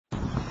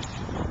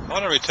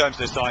want to return to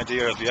this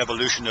idea of the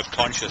evolution of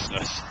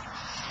consciousness.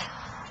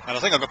 And I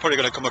think I'm probably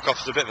going to come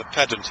across as a bit of a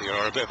pedant here,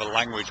 or a bit of a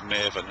language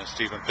maven, as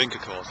Steven Pinker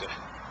calls it.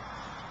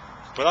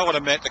 But I want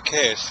to make the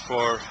case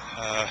for,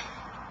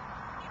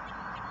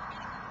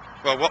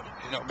 well,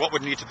 what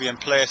would need to be in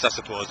place, I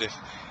suppose,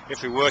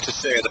 if we were to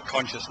say that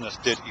consciousness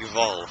did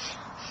evolve.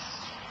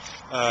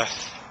 And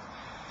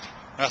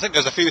I think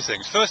there's a few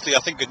things. Firstly, I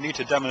think we'd need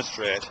to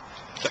demonstrate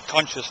that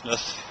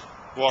consciousness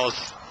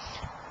was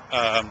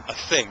a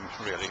thing,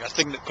 really, a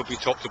thing that could be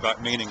talked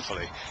about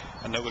meaningfully,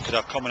 and that we could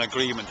have common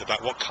agreement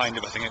about what kind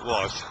of a thing it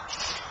was.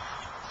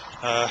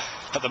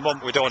 At the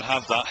moment we don't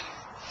have that.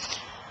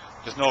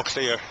 There's no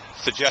clear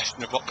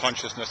suggestion of what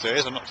consciousness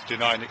is. I'm not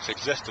denying its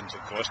existence,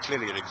 of course,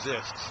 clearly it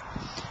exists,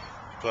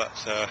 but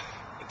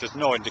there's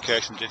no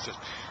indication that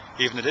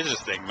even it is a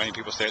thing. Many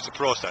people say it's a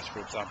process, for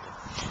example.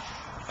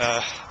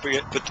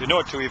 But in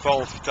order to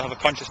evolve, to have a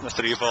consciousness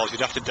that evolves, you'd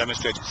have to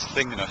demonstrate its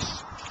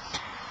thingness.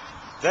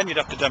 Then you'd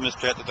have to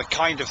demonstrate that the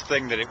kind of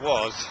thing that it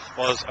was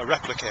a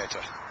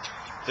replicator,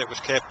 that was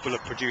capable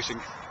of producing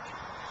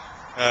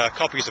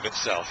copies of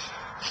itself.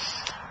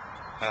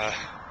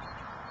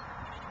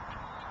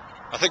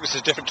 I think this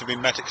is different to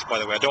memetics, by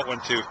the way. I don't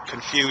want to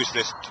confuse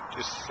this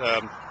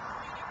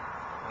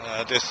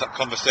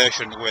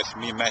conversation with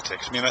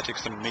memetics.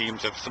 Memetics and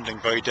memes are something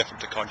very different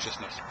to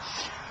consciousness.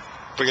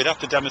 But you'd have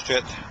to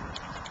demonstrate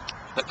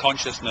that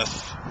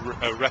consciousness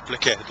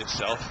replicated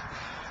itself.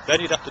 Then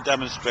you'd have to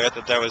demonstrate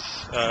that there was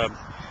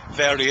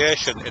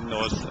variation in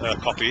those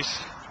copies,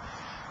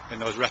 in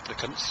those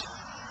replicants.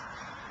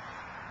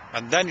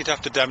 And then you'd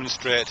have to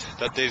demonstrate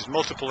that these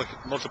multiple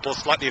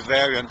slightly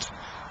variant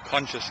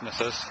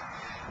consciousnesses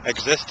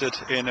existed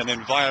in an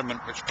environment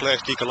which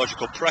placed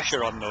ecological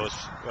pressure on those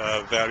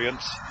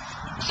variants,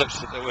 such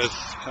that there was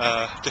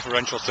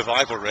differential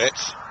survival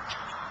rates.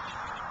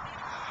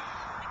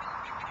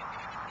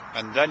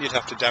 And then you'd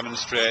have to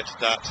demonstrate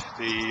that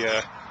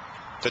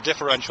the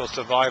differential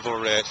survival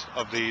rate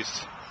of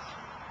these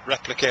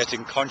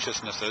replicating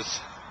consciousnesses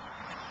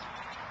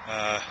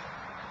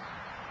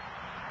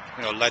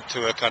led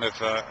to a kind of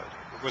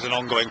was an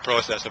ongoing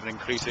process of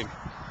increasing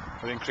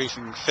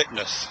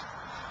fitness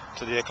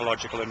to the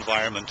ecological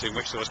environment in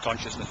which those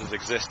consciousnesses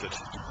existed.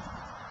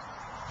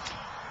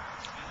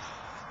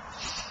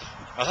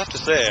 I have to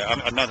say,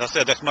 and as I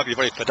said, this might be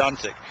very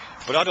pedantic,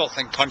 but I don't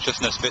think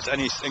consciousness fits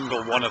any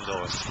single one of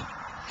those.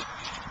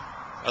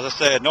 As I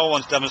say, no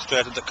one's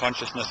demonstrated that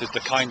consciousness is the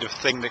kind of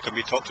thing that can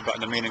be talked about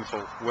in a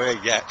meaningful way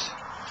yet.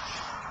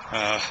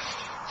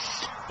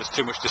 There's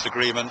too much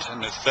disagreement,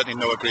 and there's certainly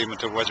no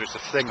agreement of whether it's a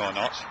thing or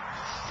not.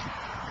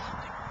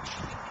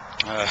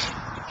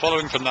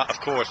 Following from that, of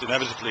course,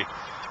 inevitably,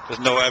 there's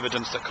no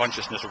evidence that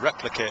consciousness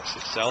replicates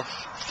itself.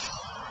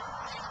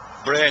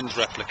 Brains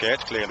replicate,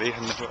 clearly,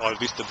 or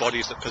at least the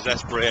bodies that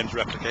possess brains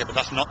replicate, but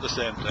that's not the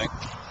same thing.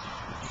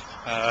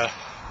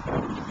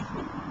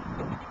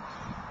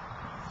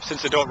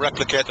 Since they don't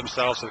replicate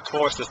themselves, of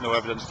course there's no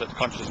evidence that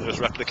consciousness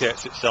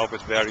replicates itself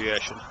with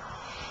variation.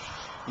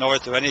 Nor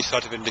is there any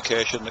sort of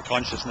indication that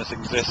consciousness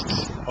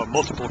exists, or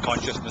multiple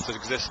consciousnesses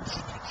exist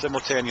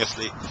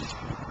simultaneously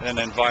in an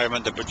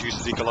environment that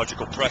produces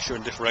ecological pressure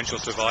and differential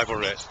survival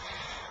rates.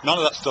 None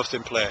of that stuff's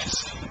in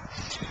place.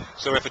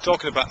 So if we're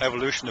talking about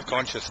evolution of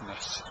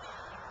consciousness,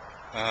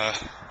 I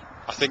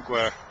think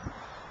we're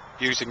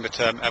using the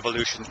term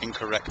evolution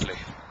incorrectly.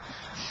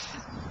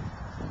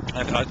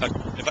 If I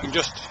can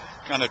just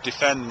kind of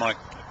defend my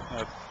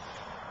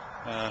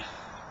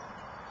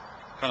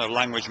kind of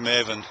language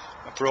maven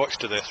approach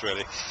to this,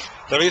 really.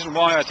 The reason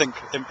why I think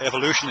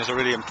evolution is a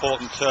really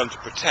important term to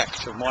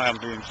protect, and why I'm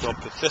being so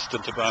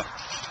persistent about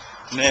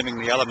naming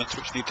the elements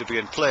which need to be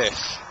in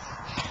place,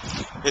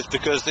 is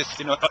because this,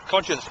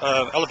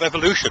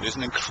 evolution is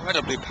an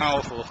incredibly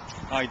powerful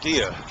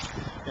idea.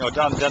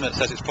 Dan Dennett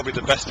says it's probably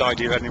the best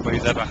idea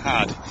anybody's ever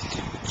had.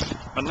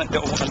 And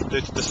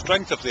the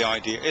strength of the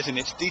idea is in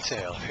its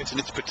detail, it's in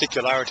its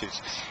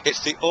particularities.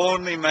 It's the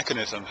only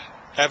mechanism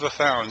ever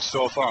found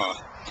so far,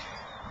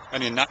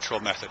 any natural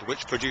method,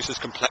 which produces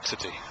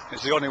complexity.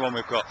 It's the only one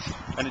we've got.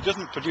 And it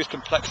doesn't produce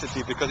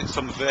complexity because it's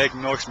some vague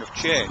notion of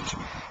change.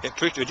 It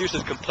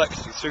produces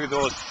complexity through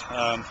those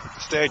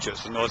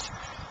stages and those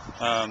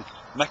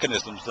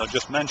mechanisms that I've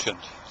just mentioned.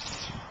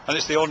 And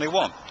it's the only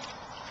one.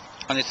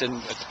 And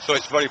so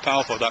it's very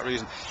powerful for that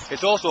reason.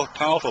 It's also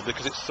powerful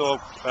because it's so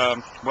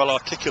well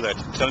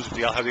articulated in terms of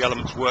how the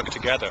elements work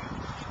together.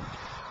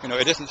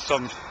 It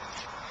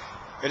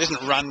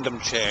isn't random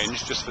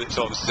change just for its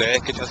own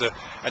sake. It has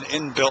an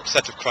inbuilt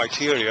set of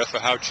criteria for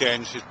how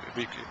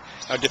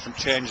different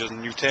changes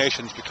and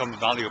mutations become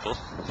valuable.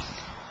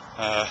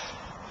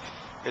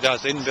 It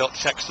has inbuilt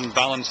checks and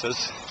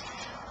balances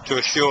to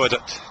assure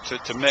that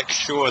to make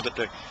sure that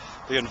the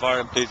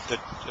environment, the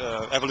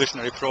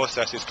evolutionary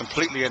process is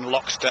completely in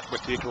lockstep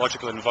with the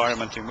ecological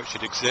environment in which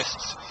it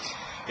exists.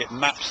 It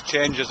maps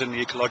changes in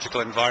the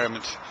ecological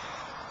environment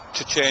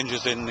to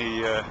changes in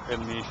the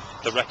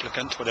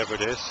replicant, whatever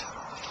it is.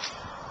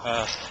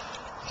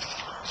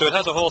 So it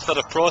has a whole set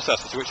of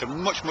processes which are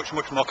much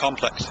more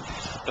complex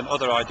than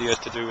other ideas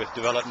to do with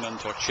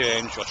development or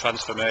change or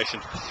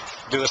transformation,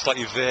 do the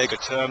slightly vaguer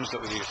terms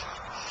that we use.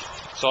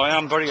 So I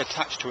am very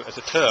attached to it as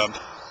a term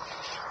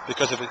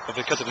because of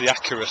the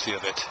accuracy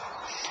of it,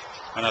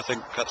 and I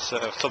think that's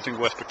something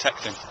worth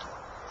protecting.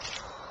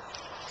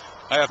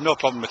 I have no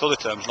problem with other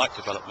terms like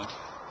development.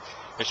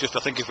 It's just I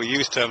think if we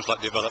use terms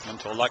like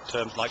development or like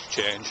terms like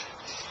change,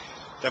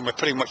 then we're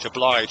pretty much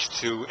obliged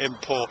to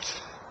import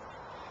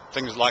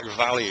things like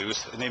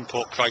values and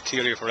import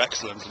criteria for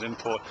excellence and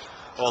import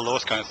all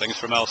those kind of things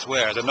from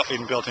elsewhere. They're not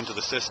being built into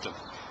the system.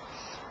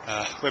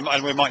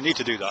 And we might need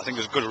to do that. I think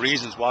there's good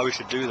reasons why we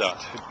should do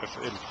that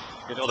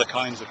in other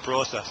kinds of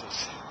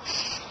processes.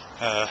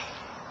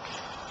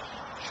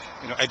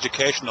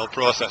 Educational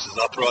processes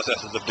are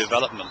processes of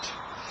development,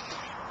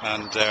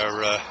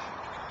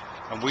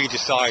 and we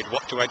decide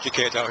what to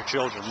educate our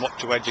children, what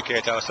to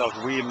educate ourselves.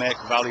 We make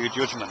value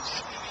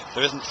judgments.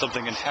 There isn't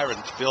something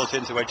inherent built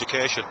into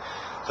education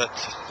that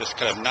just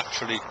kind of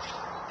naturally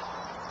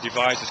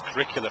devises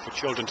curricula for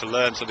children to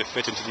learn so they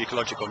fit into the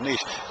ecological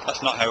niche.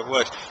 That's not how it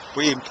works.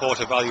 We import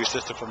a value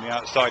system from the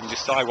outside and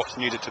decide what's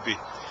needed to be,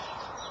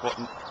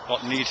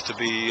 what needs to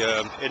be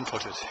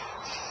inputted.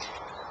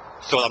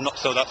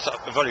 So that's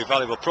a very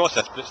valuable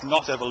process, but it's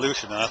not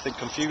evolution, and I think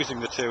confusing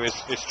the two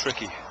is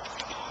tricky.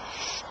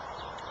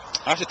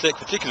 I have to take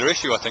particular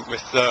issue, I think,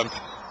 with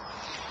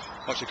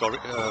what's he called,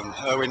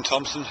 Erwin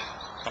Thompson.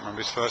 I can't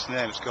remember his first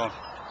name. It's gone.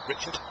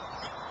 Richard.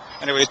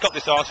 Anyway, he's got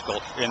this article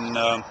in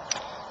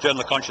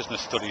Journal of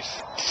Consciousness Studies,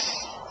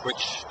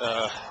 which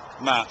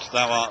Matt,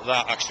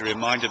 that actually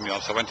reminded me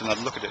of. So I went and had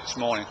a look at it this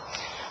morning,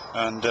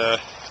 and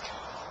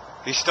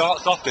he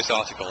starts off this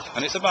article,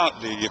 and it's about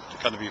the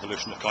kind of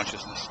evolution of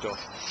consciousness stuff.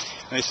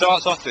 And he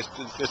starts off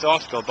this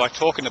article by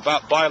talking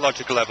about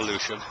biological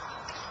evolution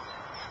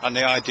and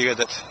the idea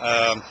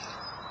that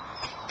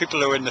people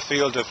who are in the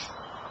field of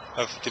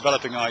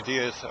developing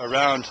ideas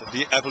around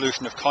the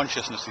evolution of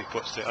consciousness, he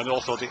puts it, and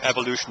also the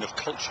evolution of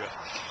culture,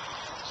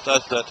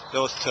 says that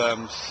those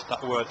terms,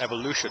 that word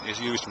evolution, is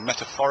used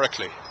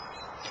metaphorically.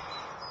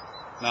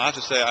 Now I have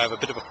to say I have a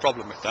bit of a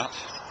problem with that.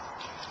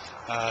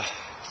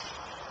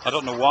 I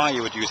don't know why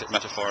you would use it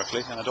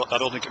metaphorically, and I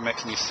don't think it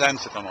makes any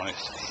sense, if I'm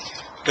honest.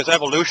 Because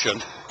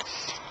evolution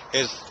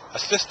is a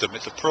system,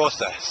 it's a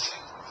process.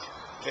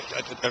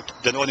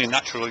 The only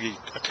naturally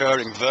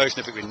occurring version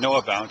of it we know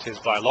about is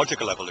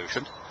biological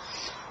evolution,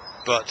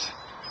 but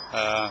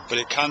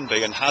it can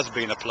be and has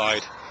been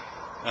applied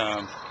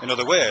in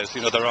other ways.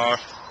 There are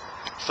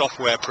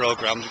software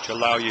programs which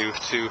allow you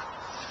to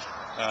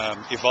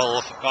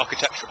evolve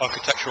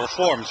architectural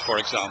forms, for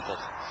example,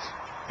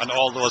 and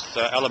all those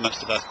elements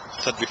that I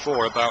said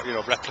before about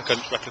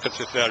replicants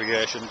with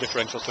variation,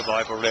 differential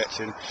survival rates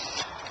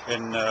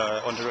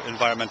under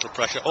environmental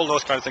pressure. All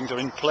those kind of things are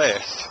in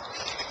place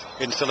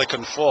in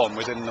silicon form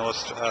within those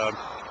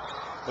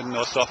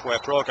software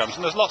programs,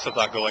 and there's lots of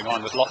that going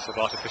on. There's lots of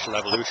artificial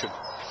evolution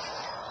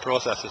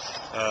processes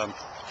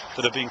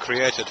that are being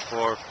created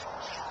for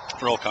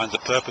all kinds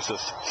of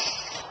purposes,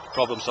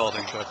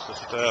 problem-solving purposes.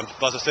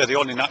 But as I say, the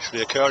only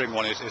naturally occurring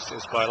one is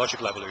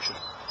biological evolution.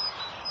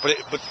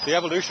 But the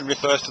evolution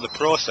refers to the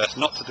process,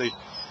 not to the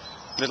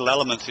little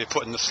elements you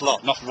put in the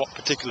slot, not what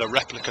particular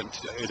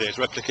replicant it is,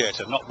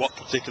 replicator, not what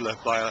particular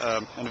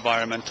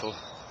environmental,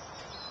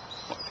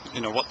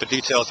 what the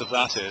details of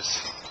that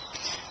is.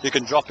 You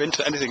can drop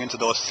anything into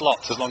those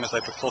slots as long as they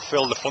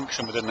fulfill the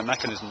function within the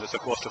mechanism they're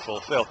supposed to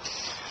fulfill.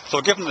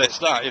 So given that it's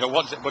that,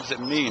 what does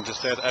it mean to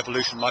say that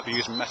evolution might be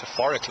used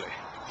metaphorically?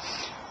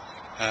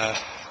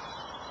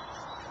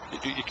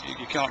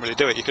 You can't really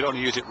do it. You can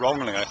only use it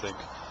wrongly, I think.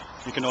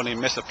 You can only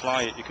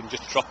misapply it. You can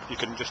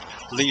just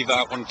leave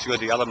out one or two of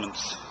the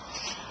elements,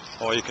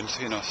 or you can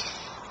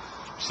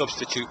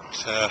substitute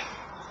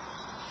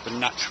the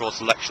natural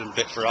selection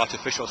bit for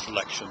artificial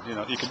selection.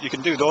 You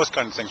can do those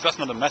kind of things. That's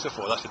not a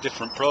metaphor. That's a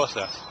different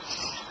process,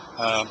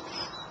 and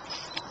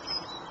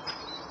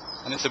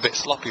it's a bit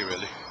sloppy,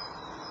 really.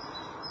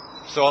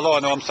 So although I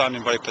know I'm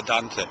sounding very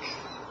pedantic,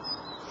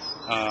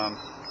 and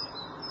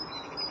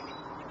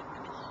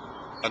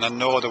I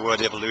know the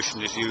word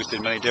evolution is used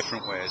in many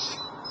different ways,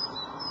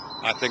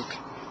 I think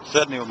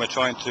certainly when we're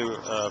trying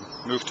to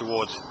move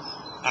towards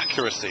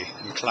accuracy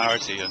and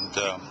clarity and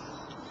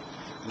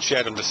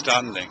shared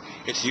understanding,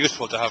 it's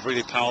useful to have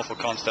really powerful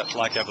concepts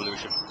like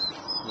evolution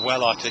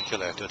well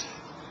articulated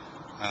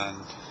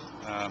and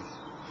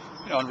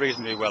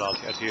reasonably well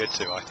adhered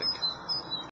to, I think.